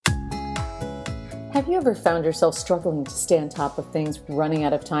Have you ever found yourself struggling to stay on top of things, running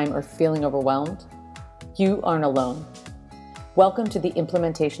out of time, or feeling overwhelmed? You aren't alone. Welcome to the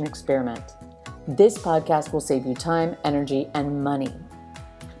Implementation Experiment. This podcast will save you time, energy, and money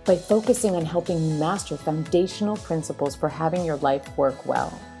by focusing on helping you master foundational principles for having your life work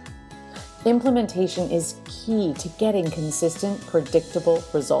well. Implementation is key to getting consistent, predictable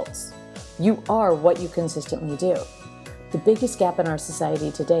results. You are what you consistently do. The biggest gap in our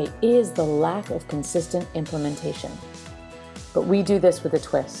society today is the lack of consistent implementation. But we do this with a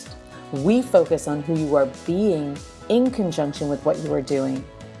twist. We focus on who you are being in conjunction with what you are doing.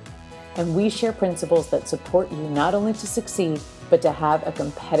 And we share principles that support you not only to succeed, but to have a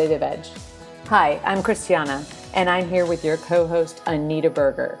competitive edge. Hi, I'm Christiana, and I'm here with your co-host, Anita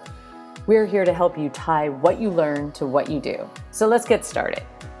Berger. We're here to help you tie what you learn to what you do. So let's get started.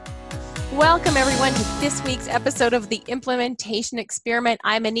 Welcome, everyone, to this week's episode of the Implementation Experiment.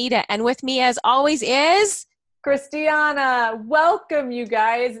 I'm Anita, and with me, as always, is Christiana. Welcome, you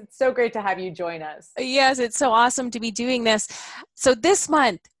guys. It's so great to have you join us. Yes, it's so awesome to be doing this. So this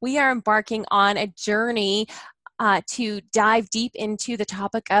month, we are embarking on a journey to dive deep into the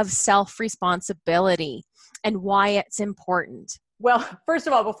topic of self-responsibility and why it's important. Well, first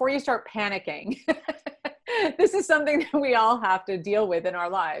of all, before you start panicking, this is something that we all have to deal with in our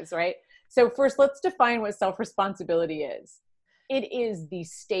lives, right? So first, let's define what self-responsibility is. It is the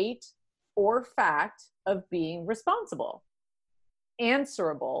state or fact of being responsible,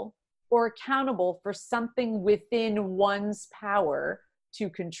 answerable, or accountable for something within one's power to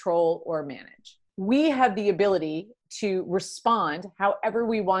control or manage. We have the ability to respond however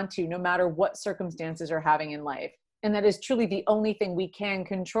we want to, no matter what circumstances are having in life. And that is truly the only thing we can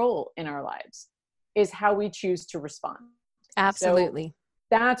control in our lives, is how we choose to respond. Absolutely. So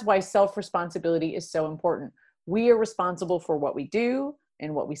that's why self-responsibility is so important. We are responsible for what we do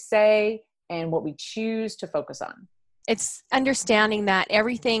and what we say and what we choose to focus on. It's understanding that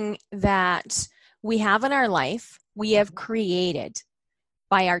everything that we have in our life, we have created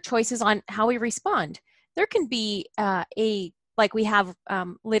by our choices on how we respond. There can be like we have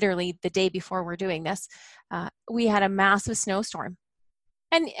literally the day before we're doing this, we had a massive snowstorm.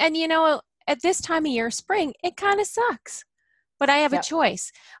 And you know, at this time of year, spring, it kind of sucks. But I have a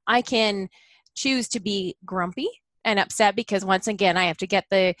choice. I can choose to be grumpy and upset because once again, I have to get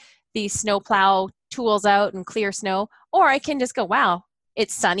the snowplow tools out and clear snow. Or I can just go, wow,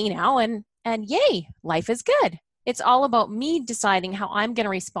 it's sunny now and yay, life is good. It's all about me deciding how I'm going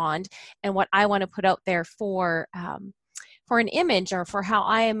to respond and what I want to put out there for an image or for how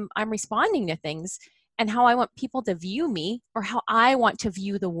I'm responding to things and how I want people to view me or how I want to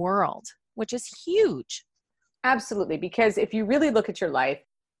view the world, which is huge. Absolutely. Because if you really look at your life,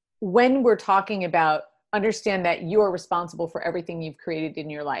 when we're talking about understand that you are responsible for everything you've created in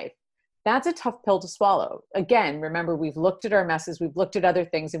your life, that's a tough pill to swallow. Again, remember, we've looked at our messes, we've looked at other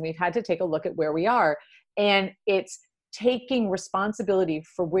things, and we've had to take a look at where we are. And it's taking responsibility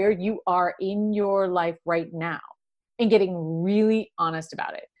for where you are in your life right now and getting really honest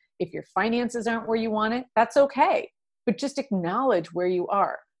about it. If your finances aren't where you want it, that's okay. But just acknowledge where you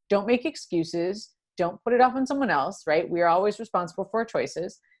are. Don't make excuses. Don't put it off on someone else, right? We are always responsible for our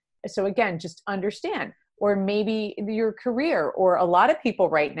choices. So again, just understand. Or maybe your career, or a lot of people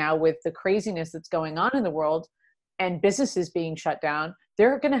right now with the craziness that's going on in the world and businesses being shut down,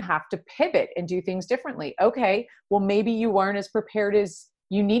 they're going to have to pivot and do things differently. Okay, well, maybe you weren't as prepared as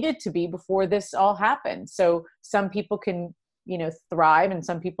you needed to be before this all happened. So some people can, thrive and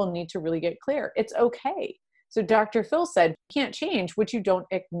some people need to really get clear. It's okay. So Dr. Phil said, you can't change what you don't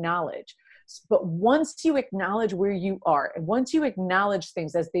acknowledge. But once you acknowledge where you are, and once you acknowledge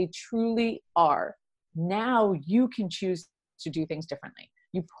things as they truly are, now you can choose to do things differently.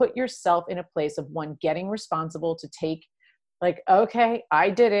 You put yourself in a place of one, getting responsible to take, like, okay, I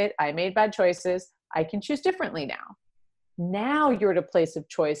did it. I made bad choices. I can choose differently now. Now you're at a place of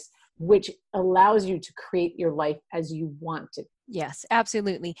choice, which allows you to create your life as you want to. Yes,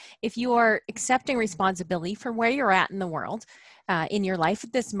 absolutely. If you are accepting responsibility for where you're at in the world, in your life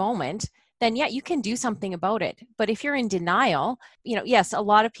at this moment, then yeah, you can do something about it. But if you're in denial, yes, a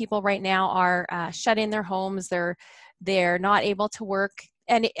lot of people right now are shut in their homes. They're not able to work,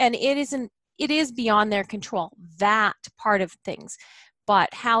 and it is beyond their control, that part of things.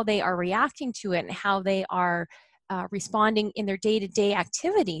 But how they are reacting to it and how they are responding in their day-to-day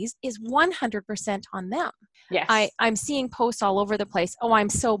activities is 100% on them. Yes. I'm seeing posts all over the place. Oh, I'm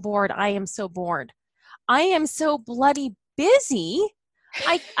so bored. I am so bored. I am so bloody busy.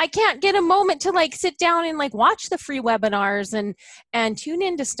 I can't get a moment to sit down and watch the free webinars and tune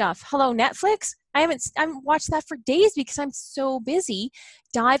into stuff. Hello, Netflix. I haven't watched that for days because I'm so busy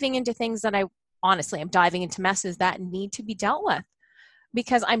diving into things that I honestly, I'm diving into messes that need to be dealt with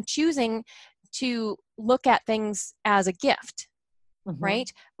because I'm choosing to look at things as a gift,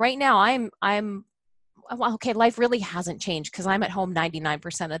 right? Right now, well, okay, life really hasn't changed because I'm at home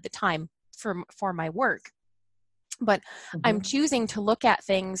 99% of the time for my work. But I'm choosing to look at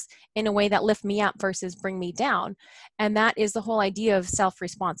things in a way that lift me up versus bring me down. And that is the whole idea of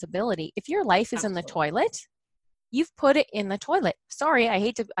self-responsibility. If your life is in the toilet, you've put it in the toilet. Sorry, I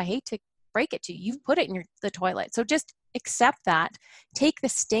hate to break it to you. You've put it in the toilet. So just accept that. Take the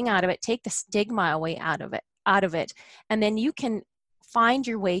sting out of it. Take the stigma away out of it. And then you can find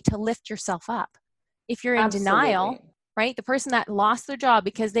your way to lift yourself up. If you're in denial, right? The person that lost their job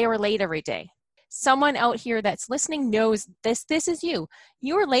because they were late every day. Someone out here that's listening knows this is you.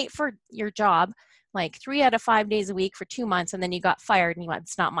 You were late for your job like 3 out of 5 days a week for 2 months, and then you got fired and you went,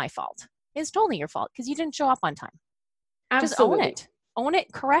 it's not my fault. It's totally your fault because you didn't show up on time. Absolutely. Just own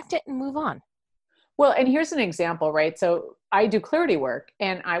it, correct it, and move on. Well, and here's an example, right? So I do clarity work,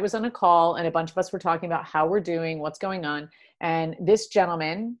 and I was on a call and a bunch of us were talking about how we're doing, what's going on. And this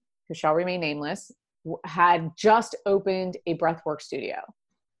gentleman, who shall remain nameless, had just opened a breathwork studio.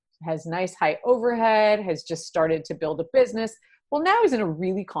 Has nice high overhead, has just started to build a business. Well, now he's in a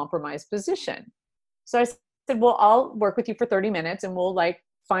really compromised position. So I said, well, I'll work with you for 30 minutes and we'll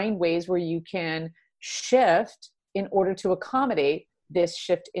find ways where you can shift in order to accommodate this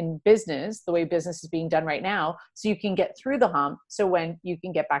shift in business, the way business is being done right now, so you can get through the hump. So when you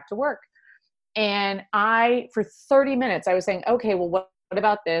can get back to work. And for 30 minutes, I was saying, okay, well, what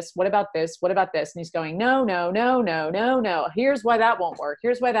about this? What about this? What about this? And he's going, no. Here's why that won't work.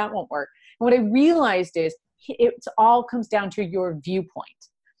 Here's why that won't work. And what I realized is it all comes down to your viewpoint.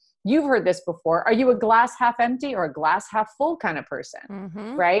 You've heard this before. Are you a glass half empty or a glass half full kind of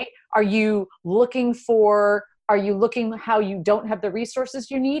person, right? Are you looking how you don't have the resources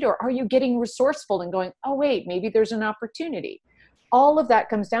you need, or are you getting resourceful and going, oh, wait, maybe there's an opportunity? All of that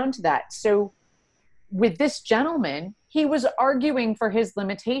comes down to that. So with this gentleman, he was arguing for his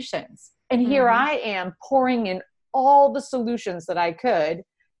limitations. And here I am pouring in all the solutions that I could.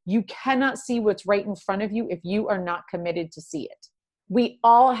 You cannot see what's right in front of you if you are not committed to see it. We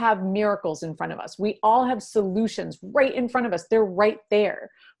all have miracles in front of us. We all have solutions right in front of us. They're right there.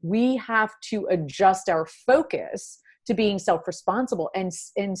 We have to adjust our focus to being self-responsible and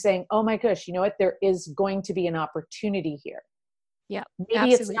saying, oh my gosh, you know what? There is going to be an opportunity here. Yeah,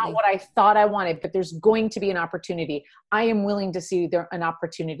 maybe absolutely. It's not what I thought I wanted, but there's going to be an opportunity. I am willing to see an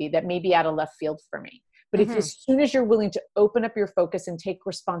opportunity that may be out of left field for me. But if as soon as you're willing to open up your focus and take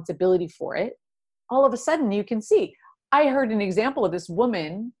responsibility for it, all of a sudden you can see. I heard an example of this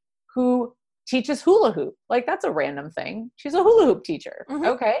woman who teaches hula hoop. That's a random thing. She's a hula hoop teacher.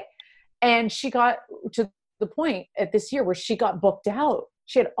 Okay. And she got to the point at this year where she got booked out.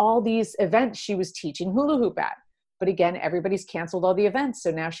 She had all these events she was teaching hula hoop at. But again, everybody's canceled all the events.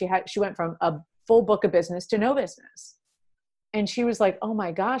 So now she went from a full book of business to no business. And she was like, oh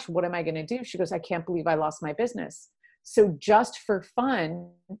my gosh, what am I going to do? She goes, I can't believe I lost my business. So just for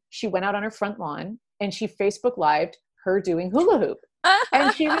fun, she went out on her front lawn and she Facebook Lived her doing hula hoop.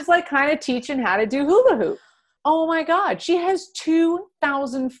 And she was kind of teaching how to do hula hoop. Oh my God. She has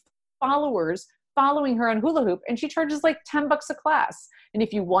 2,000 followers following her on hula hoop, and she charges $10 a class. And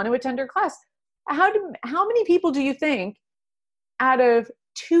if you want to attend her class, how many people do you think out of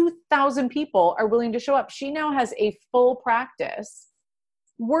 2,000 people are willing to show up? She now has a full practice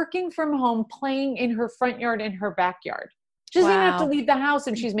working from home, playing in her front yard and her backyard. She doesn't even have to leave the house,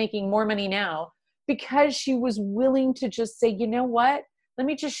 and she's making more money now because she was willing to just say, you know what? Let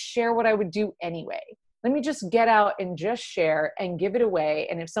me just share what I would do anyway. Let me just get out and just share and give it away.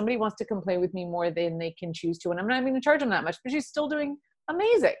 And if somebody wants to come play with me more, then they can choose to. And I'm not even going to charge them that much, but she's still doing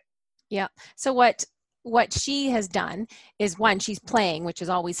amazing. Yeah. So what she has done is, one, she's playing, which is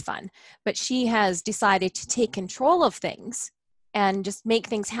always fun, but she has decided to take control of things and just make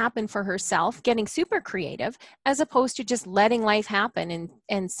things happen for herself, getting super creative, as opposed to just letting life happen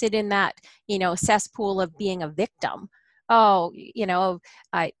and sit in that, cesspool of being a victim. Oh,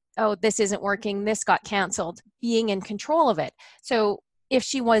 this isn't working. This got canceled. Being in control of it. So if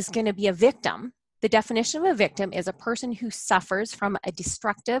she was going to be a victim, the definition of a victim is a person who suffers from a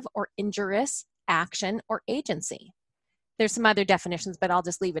destructive or injurious action or agency. There's some other definitions, but I'll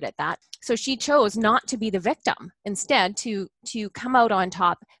just leave it at that. So she chose not to be the victim, instead to come out on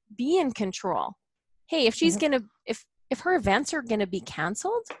top, be in control. Hey, if she's going to, if her events are going to be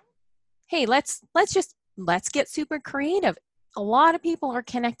canceled, hey, let's get super creative. A lot of people are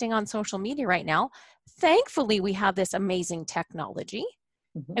connecting on social media right now. Thankfully, we have this amazing technology.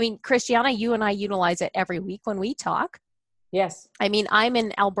 I mean, Christiana, you and I utilize it every week when we talk. Yes. I mean, I'm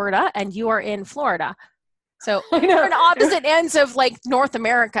in Alberta and you are in Florida. So I know. we're on opposite ends of like North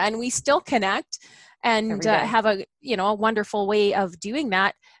America, and we still connect and Every day. have a, a wonderful way of doing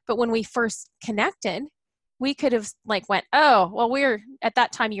that. But when we first connected, we could have like went, oh, well, we're at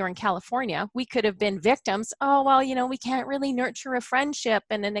that time you were in California. We could have been victims. Oh, well, we can't really nurture a friendship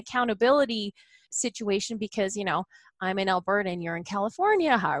and an accountability situation because, I'm in Alberta and you're in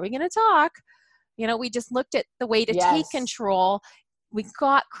California. How are we going to talk? We just looked at the way to take Yes. control. We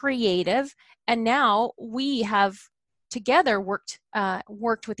got creative, and now we have together worked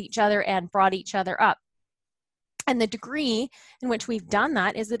with each other and brought each other up. And the degree in which we've done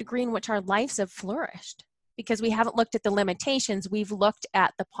that is the degree in which our lives have flourished, because we haven't looked at the limitations, we've looked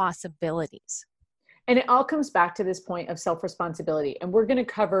at the possibilities. And it all comes back to this point of self-responsibility. And we're going to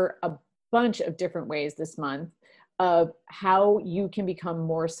cover a bunch of different ways this month of how you can become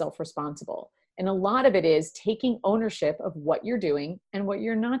more self-responsible. And a lot of it is taking ownership of what you're doing and what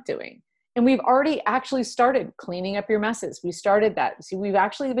you're not doing. And we've already actually started cleaning up your messes. We started that. See, we've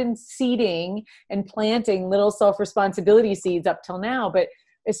actually been seeding and planting little self-responsibility seeds up till now. But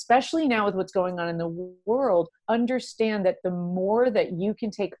especially now with what's going on in the world, understand that the more that you can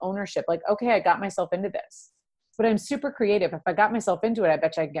take ownership, like, okay, I got myself into this, but I'm super creative. If I got myself into it, I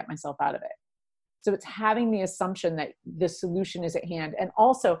bet you I can get myself out of it. So it's having the assumption that the solution is at hand. And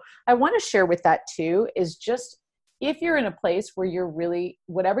also, I want to share with that too, is just if you're in a place where you're really,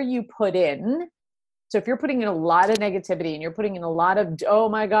 whatever you put in, so if you're putting in a lot of negativity and you're putting in a lot of, oh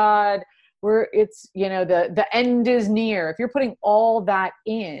my God, the end is near. If you're putting all that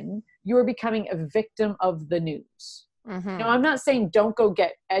in, you're becoming a victim of the news. Mm-hmm. Now, I'm not saying don't go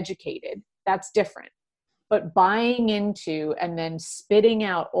get educated. That's different. But buying into and then spitting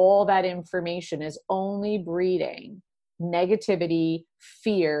out all that information is only breeding negativity,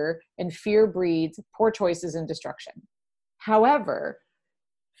 fear, and fear breeds poor choices and destruction. However,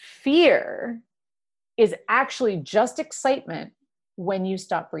 fear is actually just excitement when you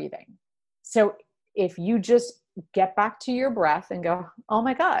stop breathing. So if you just get back to your breath and go, oh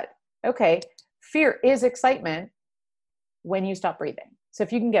my God, okay, fear is excitement when you stop breathing. So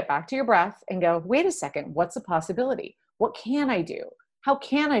if you can get back to your breath and go, wait a second, what's a possibility? What can I do? How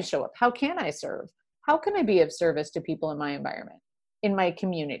can I show up? How can I serve? How can I be of service to people in my environment, in my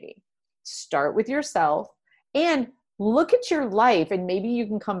community? Start with yourself and look at your life. And maybe you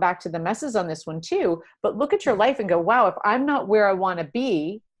can come back to the messes on this one too, but look at your life and go, wow, if I'm not where I want to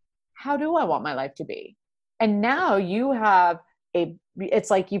be, how do I want my life to be? And now you have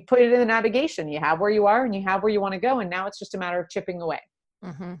it's like you put it in the navigation. You have where you are and you have where you want to go. And now it's just a matter of chipping away.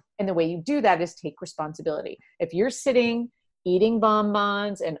 Mm-hmm. And the way you do that is take responsibility. If you're sitting, eating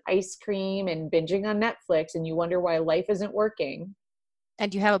bonbons and ice cream and binging on Netflix and you wonder why life isn't working.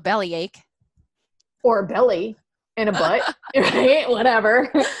 And you have a bellyache. Or a belly and a butt, right?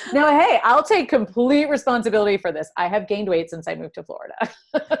 Whatever. No, hey, I'll take complete responsibility for this. I have gained weight since I moved to Florida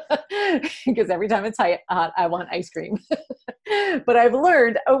because every time it's hot, I want ice cream. But I've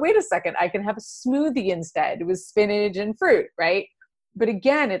learned, oh, wait a second, I can have a smoothie instead with spinach and fruit, right? But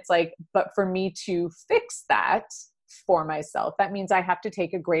again, it's like, but for me to fix that for myself, that means I have to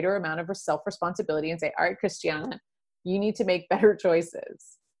take a greater amount of self-responsibility and say, all right, Christiana, you need to make better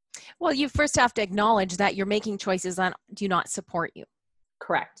choices. Well, you first have to acknowledge that you're making choices that do not support you.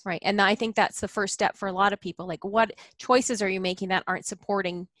 Correct. Right. And I think that's the first step for a lot of people. Like, what choices are you making that aren't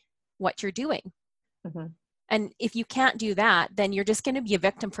supporting what you're doing? Mm-hmm. And if you can't do that, then you're just going to be a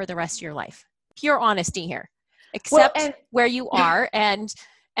victim for the rest of your life. Pure honesty here. Accept where you are and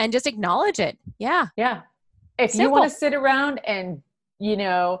just acknowledge it. Yeah. Yeah. If Simple. You want to sit around and,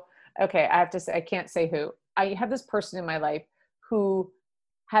 okay, I have to say, I can't say who. I have this person in my life who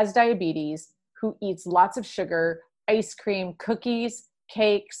has diabetes, who eats lots of sugar, ice cream, cookies,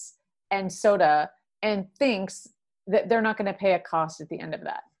 cakes, and soda, and thinks that they're not going to pay a cost at the end of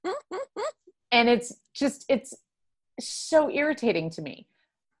that. And it's so irritating to me.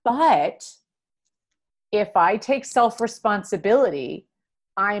 But if I take self-responsibility,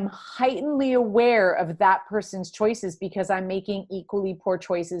 I'm heightenedly aware of that person's choices because I'm making equally poor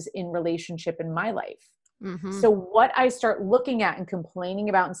choices in relationship in my life. Mm-hmm. So what I start looking at and complaining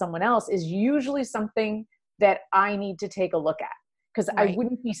about in someone else is usually something that I need to take a look at, because I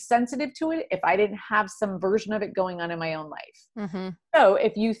wouldn't be sensitive to it if I didn't have some version of it going on in my own life. Mm-hmm. So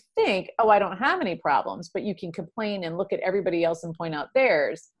if you think, oh, I don't have any problems, but you can complain and look at everybody else and point out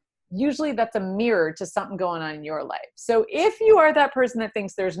theirs, usually that's a mirror to something going on in your life. So if you are that person that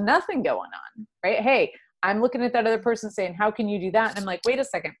thinks there's nothing going on, right? Hey, I'm looking at that other person saying, how can you do that? And I'm like, wait a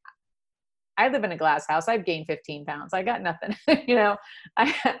second. I live in a glass house. I've gained 15 pounds. I got nothing. I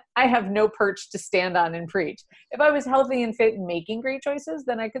have no perch to stand on and preach. If I was healthy and fit and making great choices,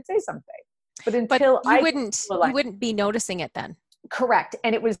 then I could say something. But until you wouldn't be noticing it then. Correct.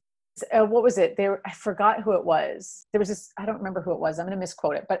 And it was, what was it? I forgot who it was. There was this, I don't remember who it was. I'm going to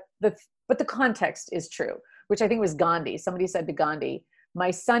misquote it, but the context is true, which I think was Gandhi. Somebody said to Gandhi, "My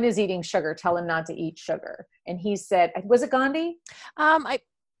son is eating sugar. Tell him not to eat sugar." And he said, was it Gandhi?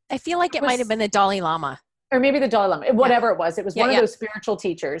 I feel like it might have been the Dalai Lama. Or maybe the Dalai Lama, whatever it was. It was one of those spiritual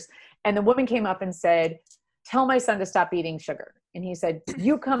teachers. And the woman came up and said, "Tell my son to stop eating sugar." And he said,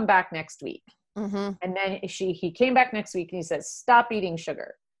 "You come back next week." Mm-hmm. And then he came back next week and he says, "Stop eating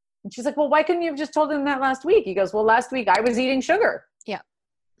sugar." And she's like, "Well, why couldn't you have just told him that last week?" He goes, "Well, last week I was eating sugar. Yeah.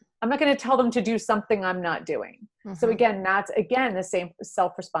 I'm not going to tell them to do something I'm not doing." Mm-hmm. So again, that's the same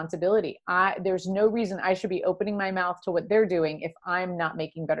self-responsibility. There's no reason I should be opening my mouth to what they're doing if I'm not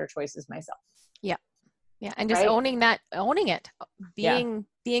making better choices myself. Yeah. Yeah. And just owning it,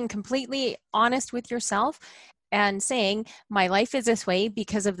 being completely honest with yourself and saying, my life is this way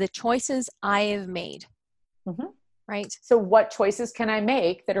because of the choices I have made. Mm-hmm. Right. So what choices can I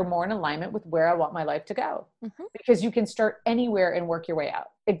make that are more in alignment with where I want my life to go? Mm-hmm. Because you can start anywhere and work your way out.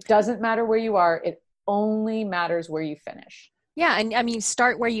 It doesn't matter where you are. It only matters where you finish. Yeah. And I mean,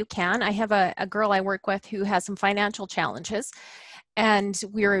 start where you can. I have a girl I work with who has some financial challenges, and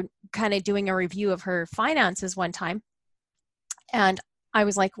we were kind of doing a review of her finances one time. And I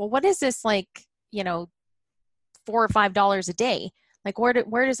was like, well, what is this, like, $4 or $5 a day? Like,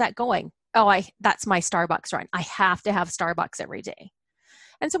 where is that going? Oh, that's my Starbucks run. I have to have Starbucks every day.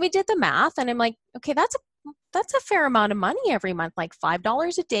 And so we did the math, and I'm like, okay, that's a fair amount of money every month, like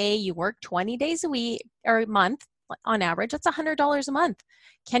 $5 a day. You work 20 days a week or a month on average. That's $100 a month.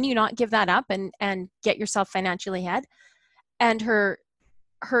 Can you not give that up and get yourself financially ahead? And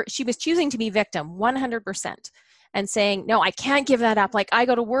she was choosing to be victim 100% and saying, no, I can't give that up. Like, I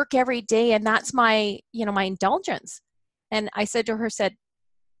go to work every day and that's my, my indulgence. And I said to her,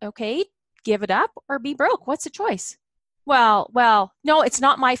 okay, give it up or be broke. What's the choice? Well, no, it's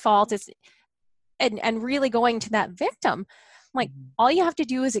not my fault. It's, and really going to that victim, like, all you have to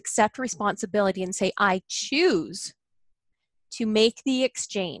do is accept responsibility and say, I choose to make the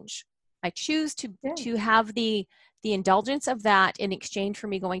exchange. I choose to have the indulgence of that in exchange for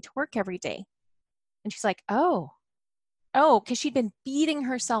me going to work every day. And she's like, oh, because she'd been beating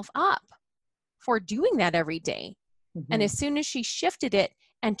herself up for doing that every day. Mm-hmm. And as soon as she shifted it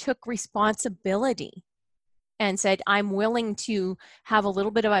and took responsibility and said, I'm willing to have a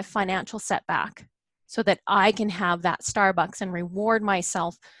little bit of a financial setback so that I can have that Starbucks and reward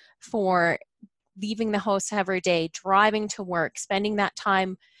myself for leaving the house every day, driving to work, spending that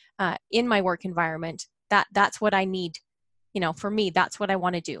time in my work environment. That's what I need. For me, that's what I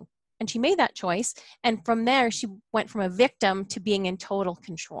want to do. And she made that choice. And from there, she went from a victim to being in total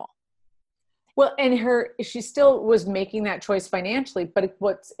control. Well, and she still was making that choice financially. But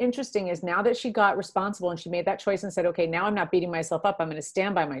what's interesting is now that she got responsible and she made that choice and said, okay, now I'm not beating myself up. I'm going to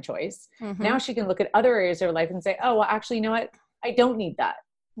stand by my choice. Mm-hmm. Now she can look at other areas of her life and say, oh, well, actually, you know what? I don't need that.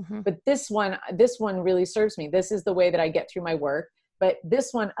 Mm-hmm. But this one really serves me. This is the way that I get through my work. But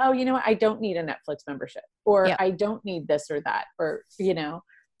this one, oh, you know what? I don't need a Netflix membership, or I don't need this or that, or,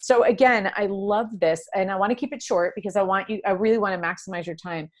 So again, I love this, and I want to keep it short because I really want to maximize your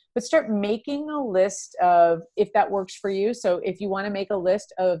time, but start making a list of, if that works for you. So if you want to make a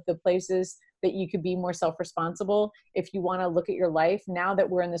list of the places that you could be more self-responsible, if you want to look at your life now that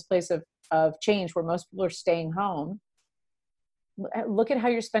we're in this place of change where most people are staying home, look at how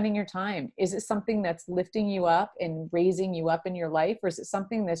you're spending your time. Is it something that's lifting you up and raising you up in your life? Or is it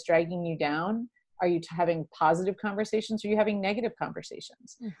something that's dragging you down? Are you having positive conversations? Or are you having negative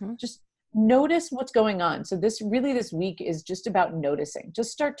conversations? Mm-hmm. Just notice what's going on. So this week is just about noticing.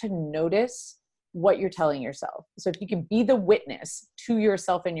 Just start to notice what you're telling yourself. So if you can be the witness to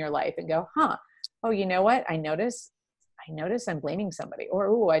yourself in your life and go, oh, you know what? I notice I'm blaming somebody, or,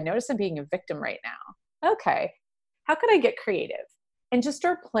 oh, I notice I'm being a victim right now. Okay. How could I get creative? And just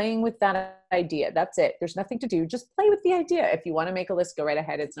start playing with that idea. That's it. There's nothing to do. Just play with the idea. If you want to make a list, go right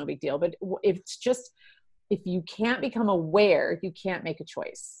ahead. It's no big deal. But if you can't become aware, you can't make a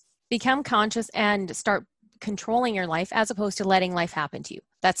choice. Become conscious and start controlling your life as opposed to letting life happen to you.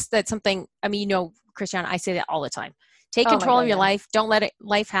 That's something, Christiana, I say that all the time. Take control of your life. Don't let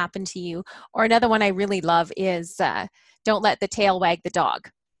life happen to you. Or another one I really love is don't let the tail wag the dog.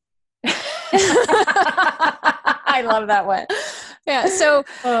 I love that one. Yeah. So,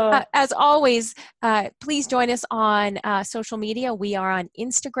 Uh, as always, please join us on social media. We are on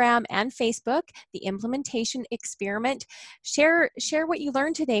Instagram and Facebook. The Implementation Experiment. Share what you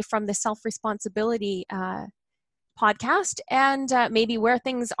learned today from the Self Responsibility podcast, and maybe where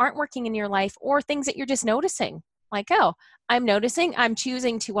things aren't working in your life, or things that you're just noticing. Like, oh, I'm noticing I'm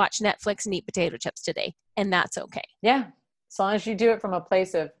choosing to watch Netflix and eat potato chips today, and that's okay. yeah, as long as you do it from a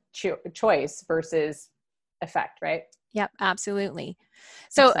place of choice versus effect, right? Yep, absolutely.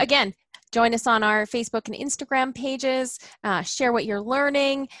 So Excellent. again, join us on our Facebook and Instagram pages. Share what you're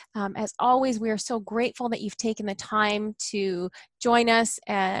learning. As always, we are so grateful that you've taken the time to join us,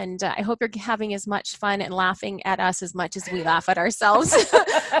 and I hope you're having as much fun and laughing at us as much as we laugh at ourselves.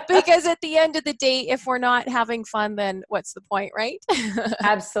 Because at the end of the day, if we're not having fun, then what's the point, right?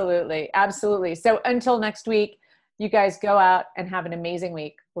 Absolutely. Absolutely. So until next week, you guys go out and have an amazing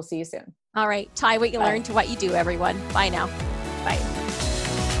week. We'll see you soon. All right, tie what you Bye. learned to what you do, everyone. Bye now. Bye.